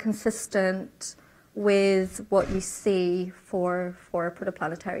here are consistent with what you see for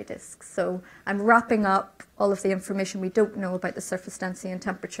protoplanetary disks. So I'm wrapping up all of the information we don't know about the surface density and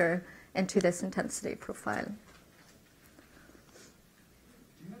temperature into this intensity profile. Do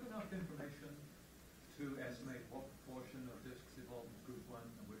you have enough information to estimate what proportion of disks evolved in group 1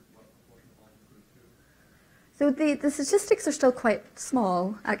 and what proportion evolved in group 2? So the statistics are still quite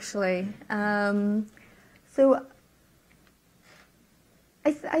small, actually. So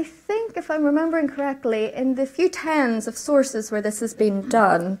I think, if I'm remembering correctly, in the few tens of sources where this has been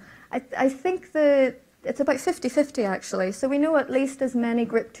done, I think it's about 50-50 actually. So we know at least as many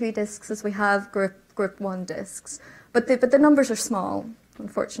group 2 disks as we have group 1 disks. But the numbers are small,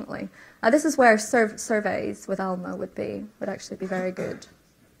 unfortunately. This is where surveys with ALMA would actually be very good.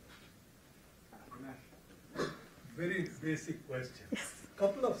 Very basic question. Yes.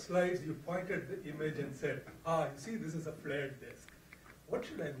 Couple of slides, you pointed the image and said, you see, this is a flared disk. What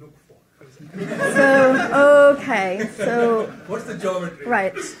should I look for? So what's the geometry?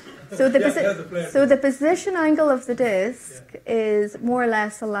 Right. So the position angle of the disk is more or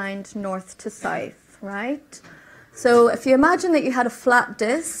less aligned north to south, right? So if you imagine that you had a flat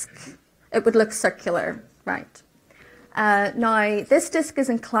disk, it would look circular, right? Now, this disk is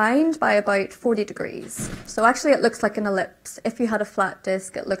inclined by about 40 degrees. So actually it looks like an ellipse. If you had a flat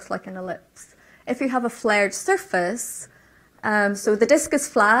disk, it looks like an ellipse. If you have a flared surface, so the disk is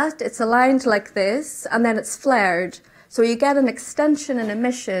flat, it's aligned like this, and then it's flared. So you get an extension and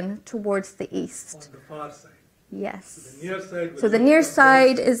emission towards the east. On the far side. Yes. So the near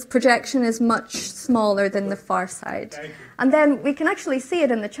side projection is much smaller than the far side. And then we can actually see it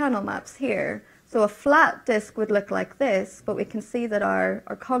in the channel maps here. So a flat disk would look like this, but we can see that our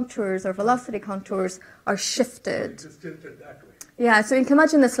contours, our velocity contours, are shifted. It's tilted that way. Yeah, so you can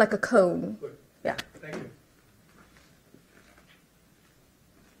imagine this like a cone. Good. Yeah. Thank you.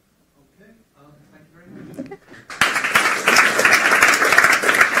 Okay, thank you very much. Okay.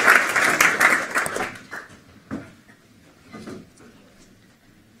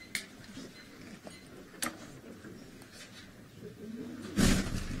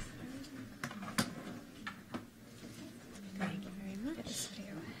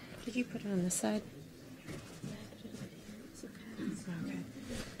 Did you put it on this side?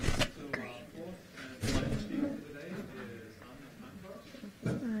 Okay.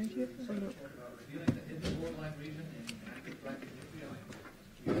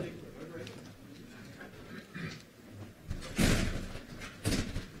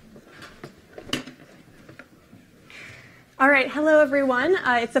 All right, hello everyone.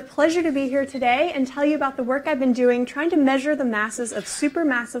 It's a pleasure to be here today and tell you about the work I've been doing trying to measure the masses of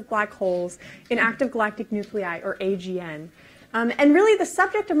supermassive black holes in active galactic nuclei, or AGN. And really the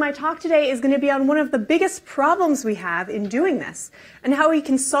subject of my talk today is going to be on one of the biggest problems we have in doing this, and how we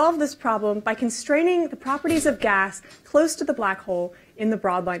can solve this problem by constraining the properties of gas close to the black hole in the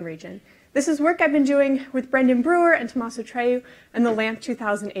broadline region. This is work I've been doing with Brendan Brewer and Tommaso Treu and the LAMP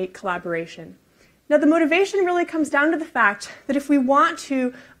 2008 collaboration. Now, the motivation really comes down to the fact that if we want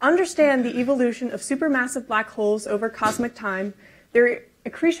to understand the evolution of supermassive black holes over cosmic time, their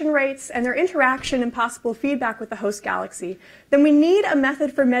accretion rates, and their interaction and possible feedback with the host galaxy, then we need a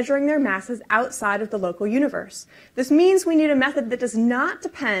method for measuring their masses outside of the local universe. This means we need a method that does not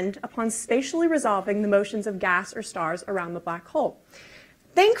depend upon spatially resolving the motions of gas or stars around the black hole.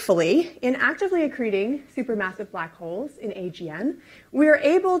 Thankfully, in actively accreting supermassive black holes in AGN, we are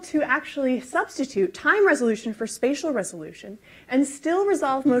able to actually substitute time resolution for spatial resolution and still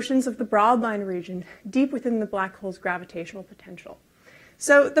resolve motions of the broadline region deep within the black hole's gravitational potential.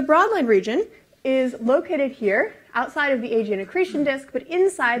 So the broadline region is located here outside of the AGN accretion disk, but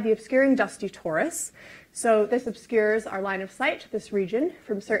inside the obscuring dusty torus. So this obscures our line of sight to this region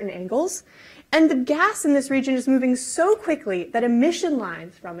from certain angles. And the gas in this region is moving so quickly that emission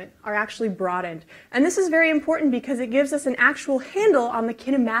lines from it are actually broadened. And this is very important because it gives us an actual handle on the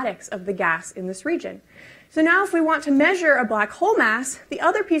kinematics of the gas in this region. So now if we want to measure a black hole mass, the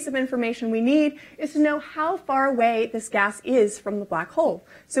other piece of information we need is to know how far away this gas is from the black hole.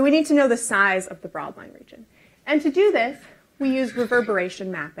 So we need to know the size of the broadline region. And to do this, we use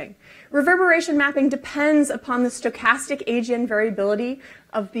reverberation mapping. Reverberation mapping depends upon the stochastic AGN variability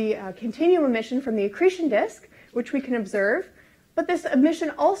of the continuum emission from the accretion disk, which we can observe. But this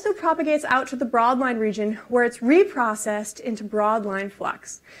emission also propagates out to the broadline region, where it's reprocessed into broadline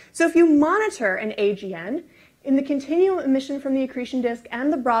flux. So if you monitor an AGN in the continuum emission from the accretion disk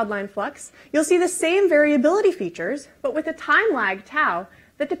and the broadline flux, you'll see the same variability features, but with a time lag, tau,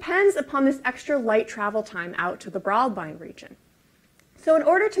 that depends upon this extra light travel time out to the broadline region. So in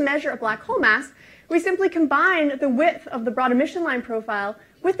order to measure a black hole mass, we simply combine the width of the broad emission line profile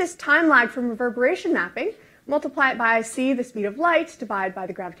with this time lag from reverberation mapping, multiply it by c, the speed of light, divide by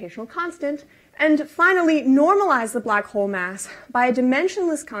the gravitational constant, and finally normalize the black hole mass by a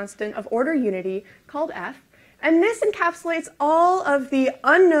dimensionless constant of order unity called f. And this encapsulates all of the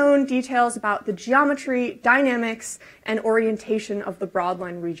unknown details about the geometry, dynamics, and orientation of the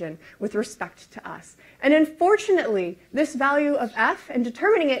broadline region with respect to us. And unfortunately, this value of f and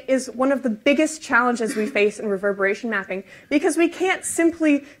determining it is one of the biggest challenges we face in reverberation mapping, because we can't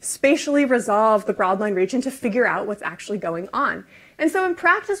simply spatially resolve the broadline region to figure out what's actually going on. And so in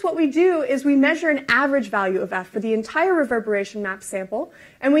practice, what we do is we measure an average value of f for the entire reverberation map sample,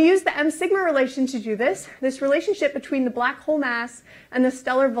 and we use the m-sigma relation to do this relationship between the black hole mass and the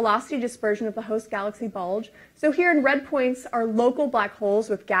stellar velocity dispersion of the host galaxy bulge. So here in red points are local black holes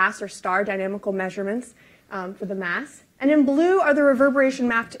with gas or star dynamical measurements for the mass. And in blue are the reverberation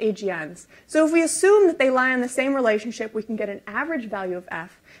mapped AGNs. So if we assume that they lie on the same relationship, we can get an average value of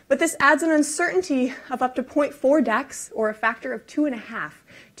f. But this adds an uncertainty of up to 0.4 dex, or a factor of 2.5,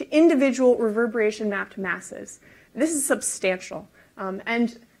 to individual reverberation mapped masses. This is substantial,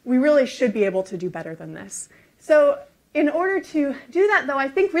 and we really should be able to do better than this. So in order to do that, though, I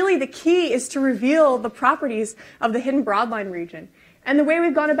think really the key is to reveal the properties of the hidden broadline region. And the way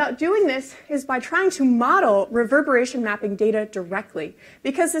we've gone about doing this is by trying to model reverberation mapping data directly,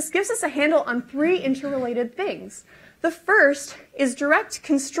 because this gives us a handle on three interrelated things. The first is direct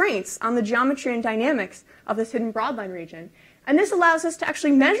constraints on the geometry and dynamics of this hidden broadline region. And this allows us to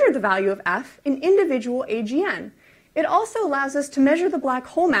actually measure the value of f in individual AGN. It also allows us to measure the black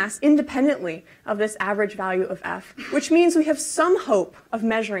hole mass independently of this average value of f, which means we have some hope of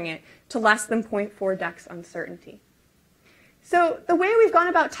measuring it to less than 0.4 dex uncertainty. So the way we've gone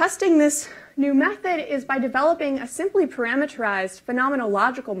about testing this new method is by developing a simply parameterized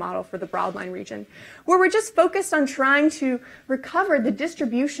phenomenological model for the broadline region, where we're just focused on trying to recover the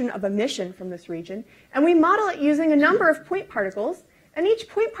distribution of emission from this region. And we model it using a number of point particles, and each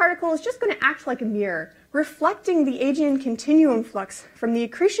point particle is just going to act like a mirror, reflecting the AGN continuum flux from the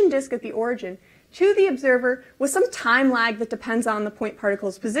accretion disk at the origin to the observer with some time lag that depends on the point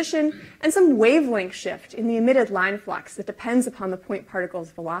particle's position and some wavelength shift in the emitted line flux that depends upon the point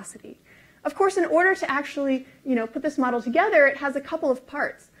particle's velocity. Of course, in order to actually put this model together, it has a couple of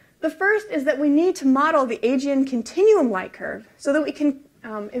parts. The first is that we need to model the AGN continuum light curve so that we can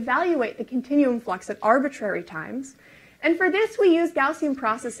evaluate the continuum flux at arbitrary times. And for this, we use Gaussian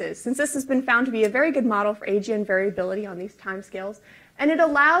processes, since this has been found to be a very good model for AGN variability on these timescales. And it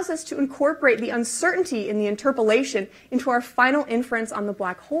allows us to incorporate the uncertainty in the interpolation into our final inference on the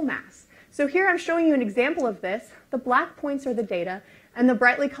black hole mass. So here I'm showing you an example of this. The black points are the data, and the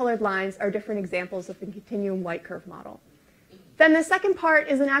brightly colored lines are different examples of the continuum light curve model. Then the second part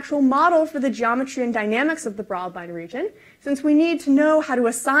is an actual model for the geometry and dynamics of the broadline region, since we need to know how to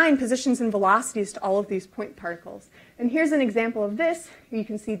assign positions and velocities to all of these point particles. And here's an example of this. You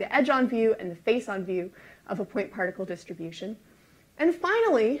can see the edge-on view and the face-on view of a point particle distribution. And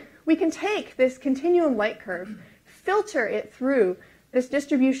finally, we can take this continuum light curve, filter it through this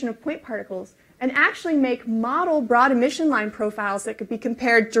distribution of point particles, and actually make model broad emission line profiles that could be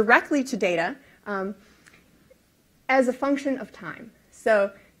compared directly to data as a function of time.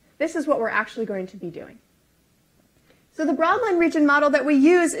 So this is what we're actually going to be doing. So the broadline region model that we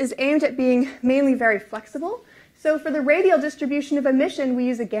use is aimed at being mainly very flexible. So for the radial distribution of emission, we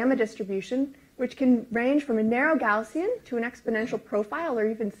use a gamma distribution, which can range from a narrow Gaussian to an exponential profile or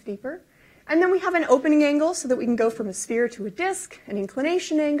even steeper. And then we have an opening angle so that we can go from a sphere to a disk, an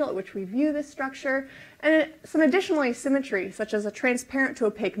inclination angle at which we view this structure, and some additional asymmetry, such as a transparent to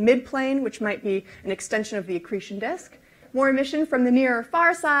opaque midplane, which might be an extension of the accretion disk, more emission from the near or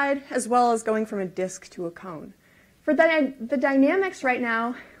far side, as well as going from a disk to a cone. For the dynamics right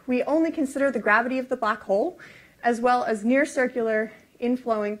now, we only consider the gravity of the black hole, as well as near circular,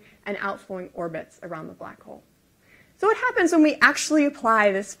 inflowing, and outflowing orbits around the black hole. So what happens when we actually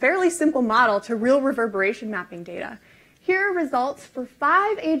apply this fairly simple model to real reverberation mapping data? Here are results for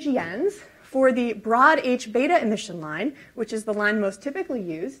 5 AGNs for the broad H beta emission line, which is the line most typically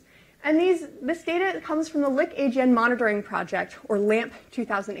used. And this data comes from the LIC AGN monitoring project, or LAMP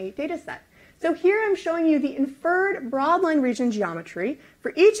 2008 dataset. So here I'm showing you the inferred broadline region geometry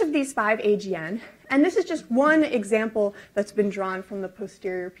for each of these 5 AGN. And this is just one example that's been drawn from the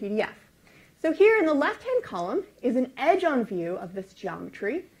posterior PDF. So here in the left-hand column is an edge-on view of this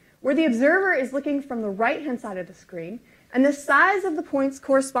geometry, where the observer is looking from the right-hand side of the screen, and the size of the points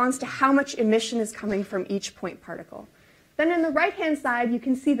corresponds to how much emission is coming from each point particle. Then in the right-hand side, you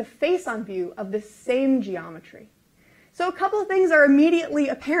can see the face-on view of this same geometry. So a couple of things are immediately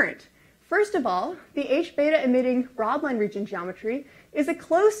apparent. First of all, the H-beta emitting broadline region geometry is a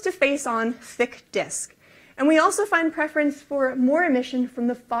close to face-on thick disk. And we also find preference for more emission from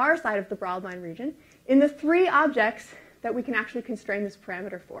the far side of the broadline region in the 3 objects that we can actually constrain this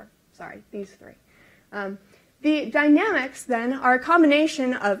parameter for. Sorry, these 3. The dynamics, then, are a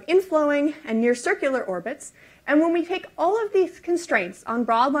combination of inflowing and near circular orbits. And when we take all of these constraints on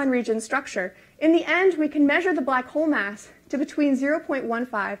broadline region structure, in the end, we can measure the black hole mass to between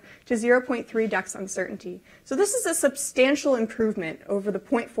 0.15 to 0.3 Dux uncertainty. So this is a substantial improvement over the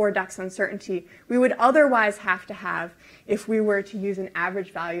 0.4 Dux uncertainty we would otherwise have to have if we were to use an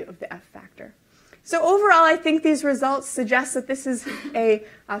average value of the F factor. So overall, I think these results suggest that this is a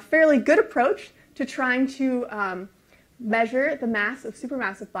fairly good approach to trying to measure the mass of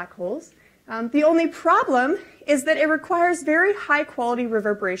supermassive black holes. The only problem is that it requires very high quality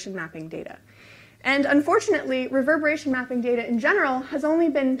reverberation mapping data. And unfortunately, reverberation mapping data in general has only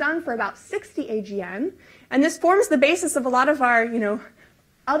been done for about 60 AGN, and this forms the basis of a lot of our,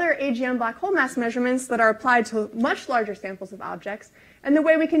 other AGN black hole mass measurements that are applied to much larger samples of objects. And the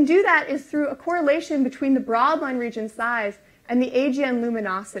way we can do that is through a correlation between the broadline region size and the AGN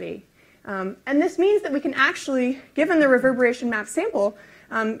luminosity. And this means that we can actually, given the reverberation map sample,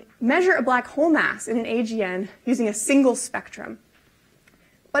 measure a black hole mass in an AGN using a single spectrum.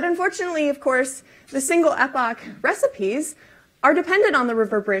 But unfortunately, of course, the single epoch recipes are dependent on the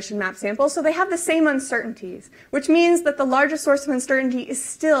reverberation map sample, so they have the same uncertainties, which means that the largest source of uncertainty is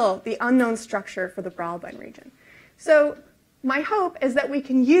still the unknown structure for the broadline region. So my hope is that we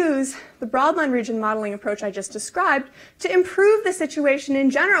can use the broadline region modeling approach I just described to improve the situation in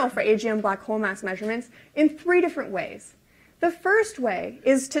general for AGN black hole mass measurements in 3 different ways. The first way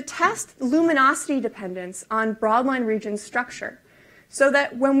is to test luminosity dependence on broadline region structure, so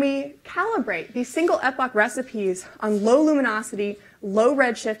that when we calibrate these single epoch recipes on low luminosity, low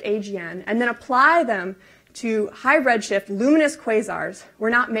redshift AGN, and then apply them to high redshift luminous quasars, we're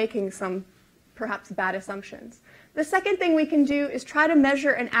not making some perhaps bad assumptions. The second thing we can do is try to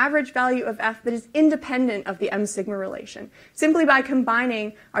measure an average value of F that is independent of the M sigma relation, simply by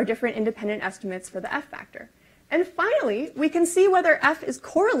combining our different independent estimates for the F factor. And finally, we can see whether F is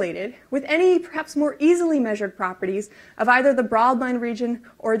correlated with any perhaps more easily measured properties of either the broadline region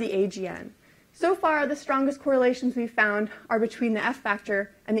or the AGN. So far, the strongest correlations we've found are between the F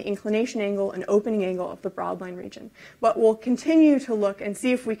factor and the inclination angle and opening angle of the broadline region. But we'll continue to look and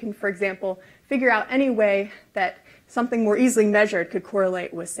see if we can, for example, figure out any way that something more easily measured could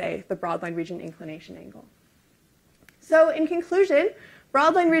correlate with, say, the broadline region inclination angle. So in conclusion,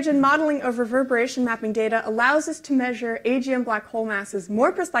 broadline region modeling of reverberation mapping data allows us to measure AGN black hole masses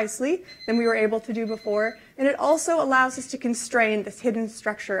more precisely than we were able to do before, and it also allows us to constrain this hidden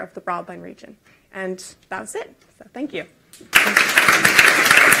structure of the broadline region. And that was it. So thank you.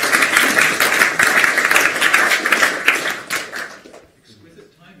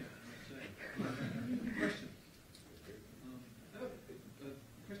 Exquisite timing, I must say. Question. I have a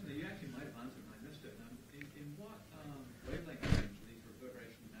question that you actually might have answered and I missed it. In what wavelength range are these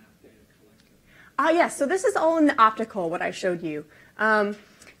reverberation map data collected? Yes, so this is all in the optical, what I showed you.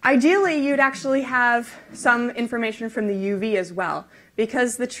 Ideally, you'd actually have some information from the UV as well,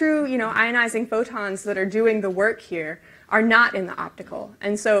 because the true, ionizing photons that are doing the work here are not in the optical.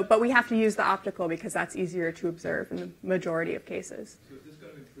 And so, but we have to use the optical because that's easier to observe in the majority of cases. So is this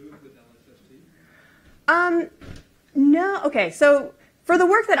going to improve with LSST? No, okay, so for the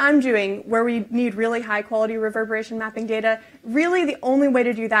work that I'm doing, where we need really high quality reverberation mapping data, really the only way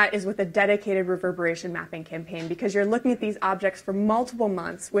to do that is with a dedicated reverberation mapping campaign, because you're looking at these objects for multiple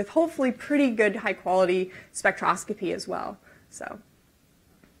months with hopefully pretty good high quality spectroscopy as well. So.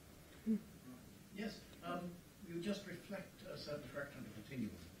 Yes, you just reflect a certain effect on the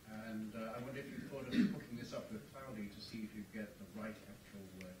continuum, and I wonder if you thought of hooking this up with cloudy to see if you get the right actual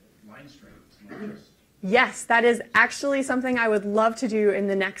line strengths, not just. Yes, that is actually something I would love to do in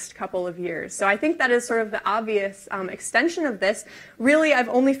the next couple of years. So I think that is sort of the obvious extension of this. Really, I've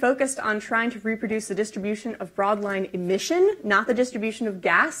only focused on trying to reproduce the distribution of broadline emission, not the distribution of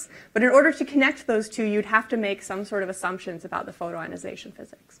gas. But in order to connect those two, you'd have to make some sort of assumptions about the photoionization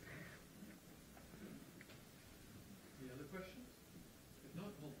physics. Any other questions? If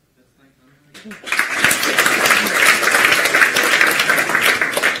not, well, let's thank Anna.